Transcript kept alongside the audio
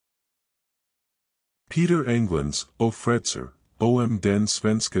Peter Englund's Ofredsår, den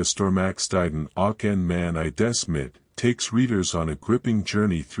svenska stormaktstiden och en man I dess mitt, takes readers on a gripping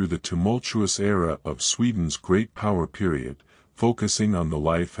journey through the tumultuous era of Sweden's Great Power period, focusing on the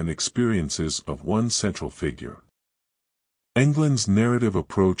life and experiences of one central figure. Englund's narrative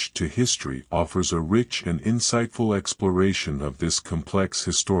approach to history offers a rich and insightful exploration of this complex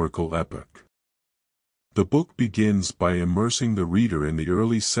historical epoch. The book begins by immersing the reader in the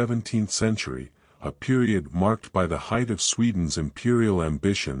early 17th century, a period marked by the height of Sweden's imperial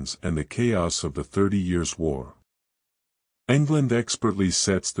ambitions and the chaos of the 30 Years' War. Englund expertly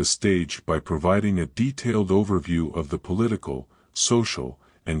sets the stage by providing a detailed overview of the political, social,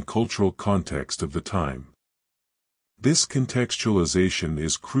 and cultural context of the time. This contextualization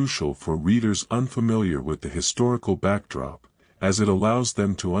is crucial for readers unfamiliar with the historical backdrop, as it allows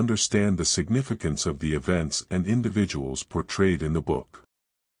them to understand the significance of the events and individuals portrayed in the book.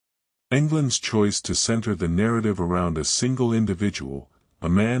 Englund's choice to center the narrative around a single individual, a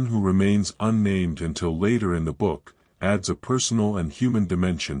man who remains unnamed until later in the book, adds a personal and human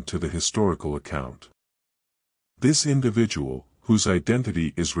dimension to the historical account. This individual, whose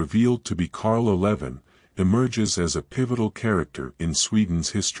identity is revealed to be Karl XI, emerges as a pivotal character in Sweden's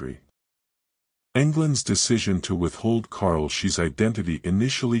history. Englund's decision to withhold Karl XI's identity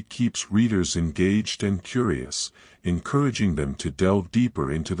initially keeps readers engaged and curious, encouraging them to delve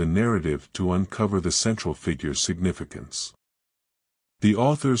deeper into the narrative to uncover the central figure's significance. The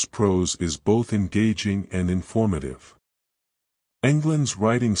author's prose is both engaging and informative. Englund's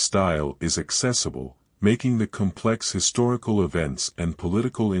writing style is accessible, making the complex historical events and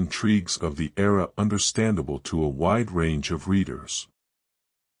political intrigues of the era understandable to a wide range of readers.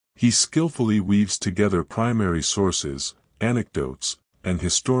 He skillfully weaves together primary sources, anecdotes, and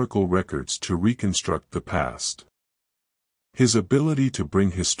historical records to reconstruct the past. His ability to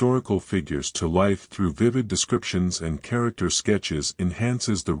bring historical figures to life through vivid descriptions and character sketches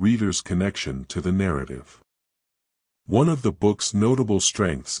enhances the reader's connection to the narrative. One of the book's notable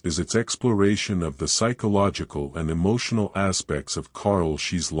strengths is its exploration of the psychological and emotional aspects of Karl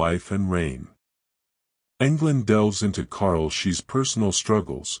XI's life and reign. Englund delves into Karl XI's personal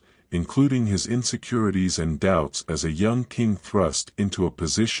struggles, including his insecurities and doubts as a young king thrust into a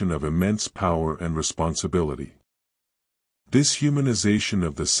position of immense power and responsibility. This humanization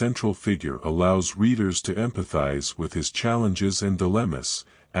of the central figure allows readers to empathize with his challenges and dilemmas,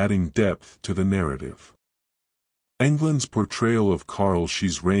 adding depth to the narrative. Englund's portrayal of Karl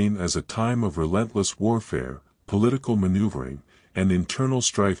XI's reign as a time of relentless warfare, political maneuvering, and internal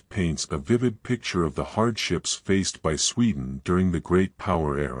strife paints a vivid picture of the hardships faced by Sweden during the Great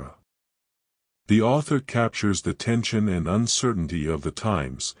Power era. The author captures the tension and uncertainty of the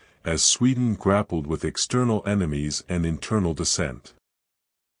times, as Sweden grappled with external enemies and internal dissent.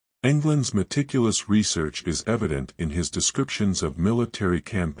 Englund's meticulous research is evident in his descriptions of military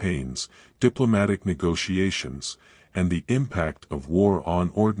campaigns, diplomatic negotiations, and the impact of war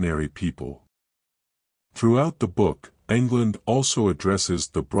on ordinary people. Throughout the book, Englund also addresses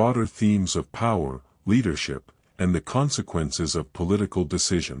the broader themes of power, leadership, and the consequences of political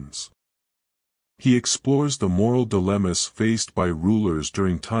decisions. He explores the moral dilemmas faced by rulers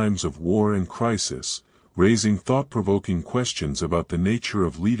during times of war and crisis, raising thought-provoking questions about the nature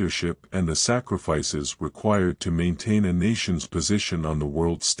of leadership and the sacrifices required to maintain a nation's position on the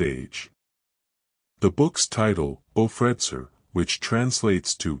world stage. The book's title, Ofredsår, which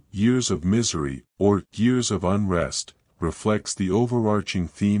translates to Years of Misery or Years of Unrest, reflects the overarching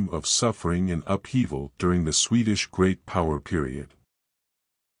theme of suffering and upheaval during the Swedish Great Power period.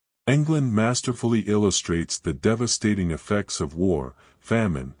 Englund masterfully illustrates the devastating effects of war,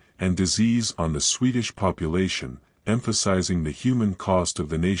 famine, and disease on the Swedish population, emphasizing the human cost of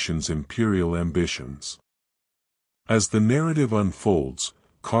the nation's imperial ambitions. As the narrative unfolds,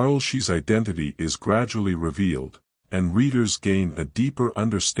 Karl XI's identity is gradually revealed, and readers gain a deeper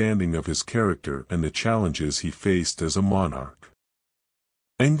understanding of his character and the challenges he faced as a monarch.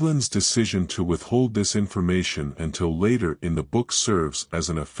 Englund's decision to withhold this information until later in the book serves as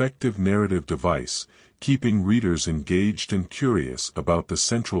an effective narrative device, keeping readers engaged and curious about the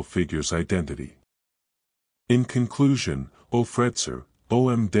central figure's identity. In conclusion, Ofredsår,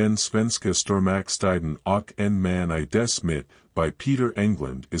 den svenska stormaktstiden och en man I dess mitt, by Peter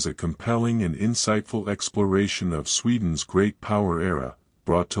Englund is a compelling and insightful exploration of Sweden's Great Power era,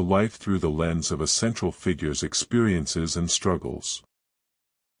 brought to life through the lens of a central figure's experiences and struggles.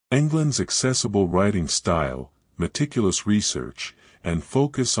 Englund's accessible writing style, meticulous research, and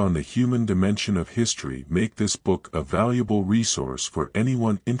focus on the human dimension of history make this book a valuable resource for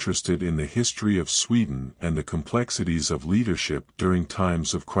anyone interested in the history of Sweden and the complexities of leadership during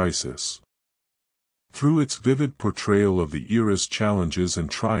times of crisis. Through its vivid portrayal of the era's challenges and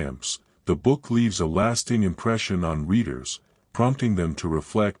triumphs, the book leaves a lasting impression on readers, prompting them to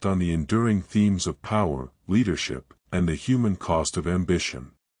reflect on the enduring themes of power, leadership, and the human cost of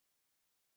ambition.